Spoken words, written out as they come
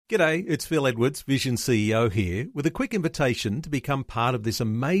G'day, it's Phil Edwards, Vision CEO here, with a quick invitation to become part of this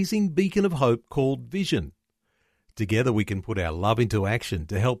amazing beacon of hope called Vision. Together we can put our love into action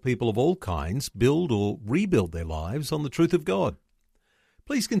to help people of all kinds build or rebuild their lives on the truth of God.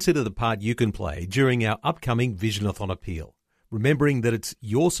 Please consider the part you can play during our upcoming Visionathon appeal, remembering that it's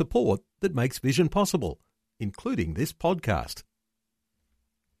your support that makes Vision possible, including this podcast.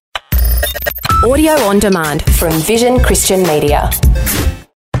 Audio on demand from Vision Christian Media.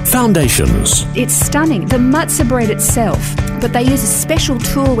 Foundations. It's stunning. The matzah bread itself, but they use a special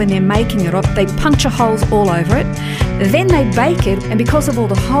tool when they're making it. They puncture holes all over it. Then they bake it, and because of all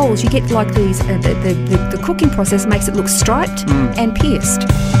the holes, you get like these. The cooking process makes it look striped and pierced.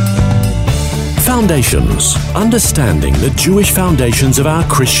 Foundations. Understanding the Jewish foundations of our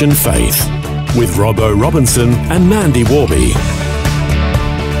Christian faith. With Robbo Robinson and Mandy Warby.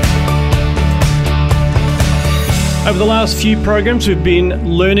 Over the last few programs, we've been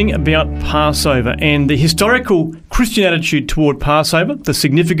learning about Passover and the historical Christian attitude toward Passover, the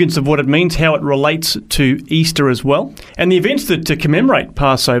significance of what it means, how it relates to Easter as well, and the events that commemorate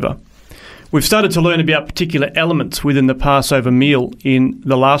Passover. We've started to learn about particular elements within the Passover meal in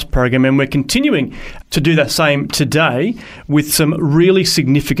the last program, and we're continuing to do the same today with some really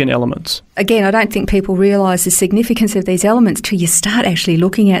significant elements. Again, I don't think people realise the significance of these elements till you start actually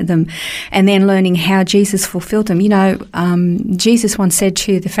looking at them and then learning how Jesus fulfilled them. You know, Jesus once said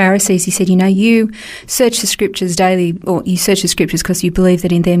to the Pharisees, he said, you search the Scriptures daily, or you search the Scriptures because you believe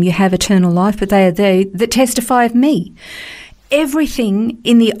that in them you have eternal life, but they are they that testify of me. Everything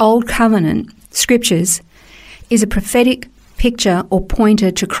in the Old Covenant Scriptures is a prophetic picture or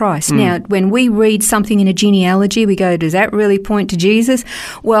pointer to Christ. Now, when we read something in a genealogy, we go, does that really point to Jesus?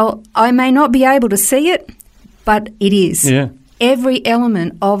 Well, I may not be able to see it, but it is. Yeah. Every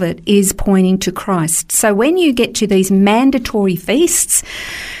element of it is pointing to Christ. So when you get to these mandatory feasts,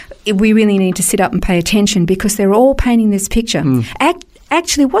 we really need to sit up and pay attention because they're all painting this picture.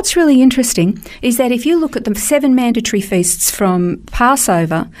 Actually, what's really interesting is that if you look at the 7 mandatory feasts from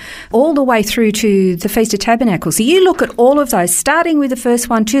Passover all the way through to the Feast of Tabernacles, so you look at all of those, starting with the first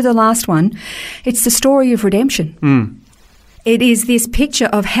one to the last one, it's the story of redemption. It is this picture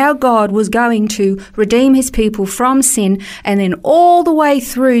of how God was going to redeem his people from sin, and then all the way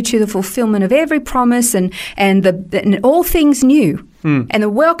through to the fulfillment of every promise and all things new, and the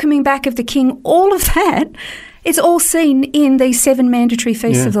welcoming back of the King, all of that. It's all seen in these 7 mandatory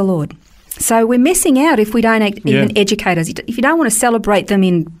feasts of the Lord. So we're missing out if we don't even educate us. If you don't want to celebrate them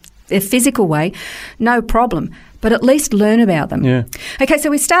in a physical way, no problem, but at least learn about them. Yeah. Okay,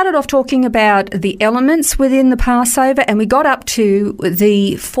 so we started off talking about the elements within the Passover, and we got up to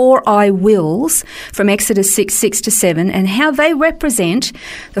the 4 I wills from Exodus 6:6-7, and how they represent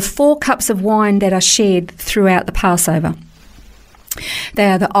the 4 cups of wine that are shared throughout the Passover. They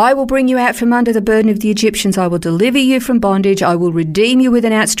are I will bring you out from under the burden of the Egyptians, I will deliver you from bondage, I will redeem you with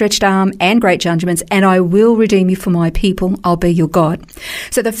an outstretched arm and great judgments, and I will redeem you for my people, I'll be your God.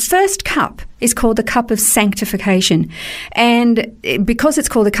 So the first cup is called the cup of sanctification. And because it's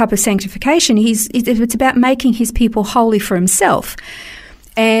called the cup of sanctification, it's about making his people holy for himself.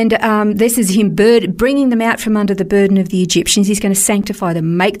 And this is him bringing them out from under the burden of the Egyptians. He's going to sanctify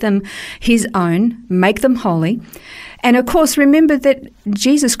them, make them his own, make them holy. And, of course, remember that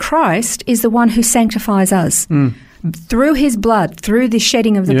Jesus Christ is the one who sanctifies us. Through his blood, through the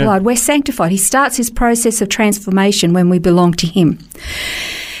shedding of the blood, we're sanctified. He starts his process of transformation when we belong to him.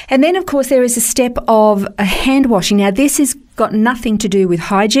 And then, of course, there is a step of a hand washing. Now, this has got nothing to do with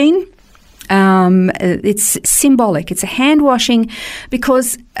hygiene. It's symbolic. It's a hand washing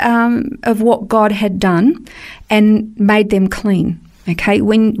because of what God had done and made them clean. Okay,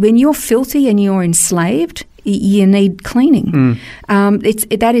 when you're filthy and you're enslaved, you need cleaning.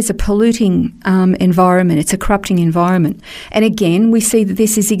 That is a polluting environment. It's a corrupting environment. And again, we see that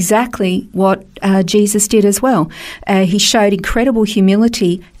this is exactly what Jesus did as well. He showed incredible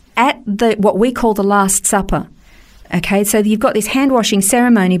humility at what we call the Last Supper. Okay, so you've got this hand-washing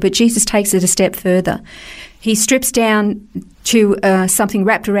ceremony, but Jesus takes it a step further. He strips down to something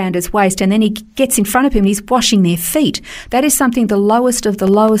wrapped around his waist, and then he gets in front of him and he's washing their feet. That is something the lowest of the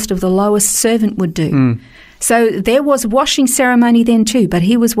lowest of the lowest servant would do. So there was washing ceremony then too, but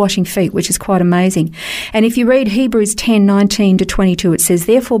he was washing feet, which is quite amazing. And if you read Hebrews 10:19-22, it says,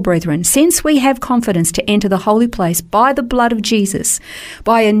 "Therefore, brethren, since we have confidence to enter the holy place by the blood of Jesus,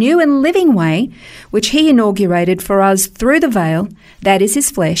 by a new and living way, which he inaugurated for us through the veil, that is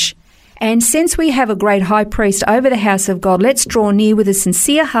his flesh, and since we have a great high priest over the house of God, let's draw near with a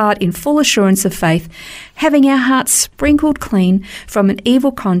sincere heart in full assurance of faith, having our hearts sprinkled clean from an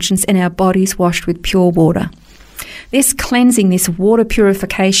evil conscience and our bodies washed with pure water." This cleansing, this water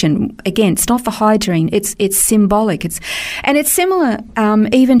purification, again, it's not for hygiene, it's symbolic. It's similar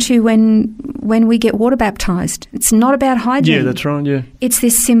even to when we get water baptised. It's not about hygiene. Yeah, that's right, yeah. It's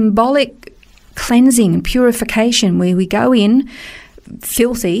this symbolic cleansing and purification where we go in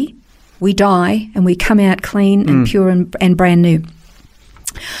filthy, we die, and we come out clean and pure and brand new.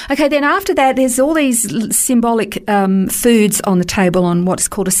 Okay, then after that, there's all these symbolic foods on the table on what's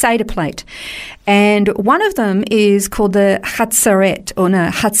called a Seder plate. And one of them is called the chatzeret, or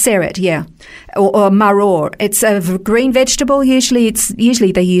maror. It's a green vegetable. Usually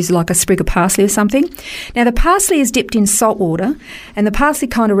they use like a sprig of parsley or something. Now, the parsley is dipped in salt water, and the parsley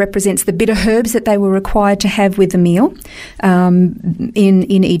kind of represents the bitter herbs that they were required to have with the meal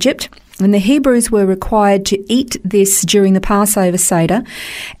in Egypt. And the Hebrews were required to eat this during the Passover Seder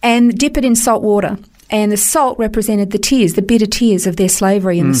and dip it in salt water. And the salt represented the tears, the bitter tears of their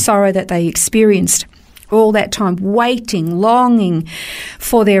slavery and the sorrow that they experienced all that time, waiting, longing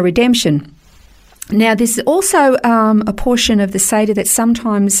for their redemption. Now, this is also a portion of the Seder that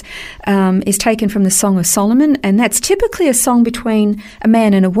sometimes is taken from the Song of Solomon, and that's typically a song between a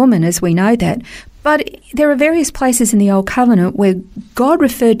man and a woman, as we know that. But there are various places in the Old Covenant where God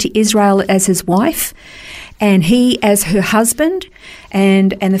referred to Israel as his wife and he as her husband,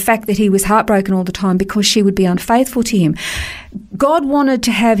 and the fact that he was heartbroken all the time because she would be unfaithful to him. God wanted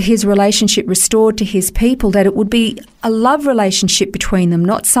to have his relationship restored to his people, that it would be a love relationship between them,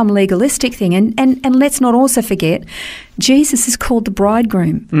 not some legalistic thing. And let's not also forget, Jesus is called the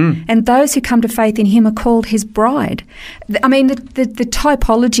bridegroom, and those who come to faith in him are called his bride. I mean, the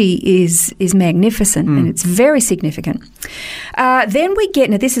typology is magnificent, and it's very significant. Then we get,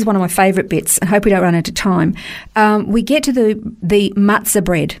 now this is one of my favourite bits, I hope we don't run out of time, we get to the matzah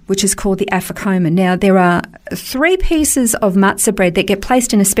bread, which is called the afikomen. Now, there are 3 pieces of matzah bread that get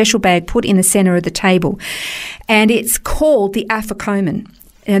placed in a special bag, put in the centre of the table, and it's called the afikomen.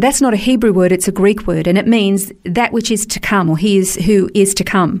 Now, that's not a Hebrew word, it's a Greek word, and it means that which is to come, or he is who is to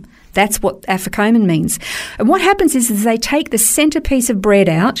come. That's what afikomen means. And what happens is they take the centrepiece of bread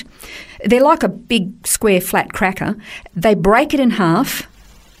out. They're like a big square flat cracker. They break it in half.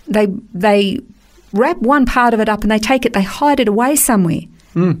 They wrap one part of it up and they take it, they hide it away somewhere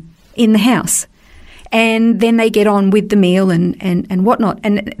in the house. And then they get on with the meal and whatnot.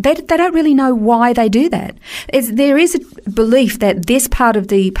 And they don't really know why they do that. There is a belief that this part of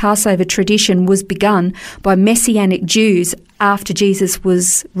the Passover tradition was begun by Messianic Jews after Jesus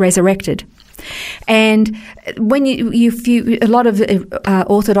was resurrected. And when a lot of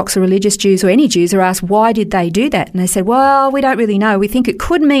Orthodox or religious Jews or any Jews are asked, why did they do that? And they said, well, we don't really know. We think it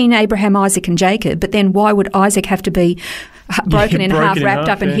could mean Abraham, Isaac and Jacob, but then why would Isaac have to be broken in half, wrapped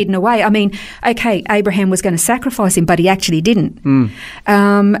up and hidden away? I mean, okay, Abraham was going to sacrifice him, but he actually didn't.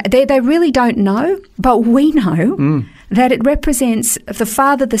 They really don't know, but we know that it represents the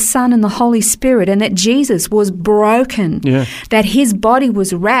Father, the Son and the Holy Spirit, and that Jesus was broken, that his body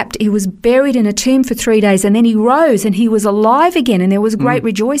was wrapped, he was buried in a tomb for 3 days, and then he rose and he was alive again, and there was great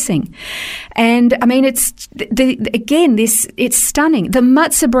rejoicing. And I mean, it's stunning. The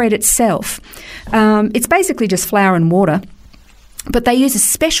matzah bread itself, it's basically just flour and water. But they use a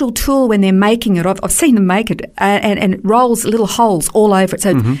special tool when they're making it. I've seen them make it, and it rolls little holes all over it.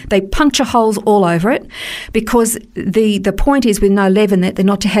 So they puncture holes all over it, because the point is with no leaven that they're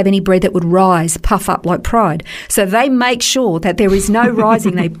not to have any bread that would rise, puff up like pride. So they make sure that there is no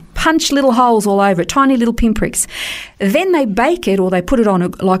rising. They punch little holes all over it, tiny little pinpricks. Then they bake it, or they put it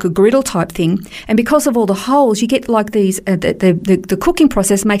on like a griddle type thing. And because of all the holes, you get like these. The cooking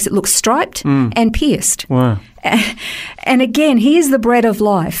process makes it look striped and pierced. Wow. And again, here's the bread of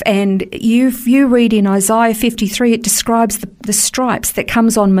life. And you read in Isaiah 53, it describes the stripes that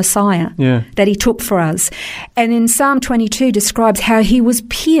comes on Messiah that he took for us. And in Psalm 22 describes how he was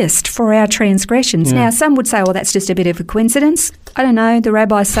pierced for our transgressions. Now, some would say, well, that's just a bit of a coincidence. I don't know. The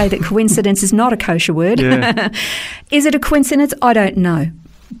rabbis say that coincidence is not a kosher word. Is it a coincidence? I don't know.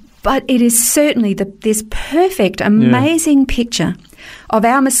 But it is certainly this perfect, amazing picture of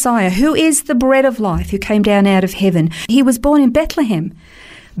our Messiah, who is the bread of life, who came down out of heaven. He was born in Bethlehem.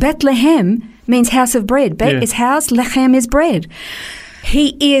 Bethlehem means house of bread. Bet is house, lechem is bread.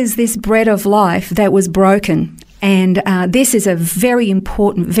 He is this bread of life that was broken. And this is a very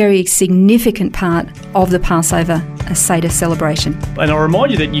important, very significant part of the Passover Seder celebration. And I'll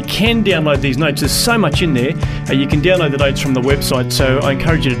remind you that you can download these notes. There's so much in there. You can download the notes from the website. So I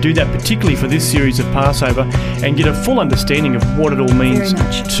encourage you to do that, particularly for this series of Passover, and get a full understanding of what it all means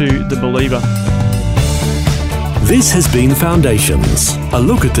to the believer. This has been Foundations, a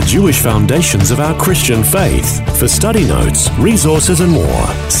look at the Jewish foundations of our Christian faith. For study notes, resources and more,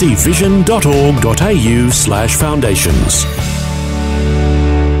 see vision.org.au/foundations.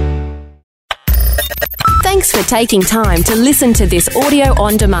 Thanks for taking time to listen to this audio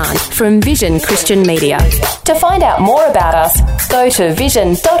on demand from Vision Christian Media. To find out more about us, go to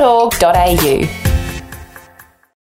vision.org.au.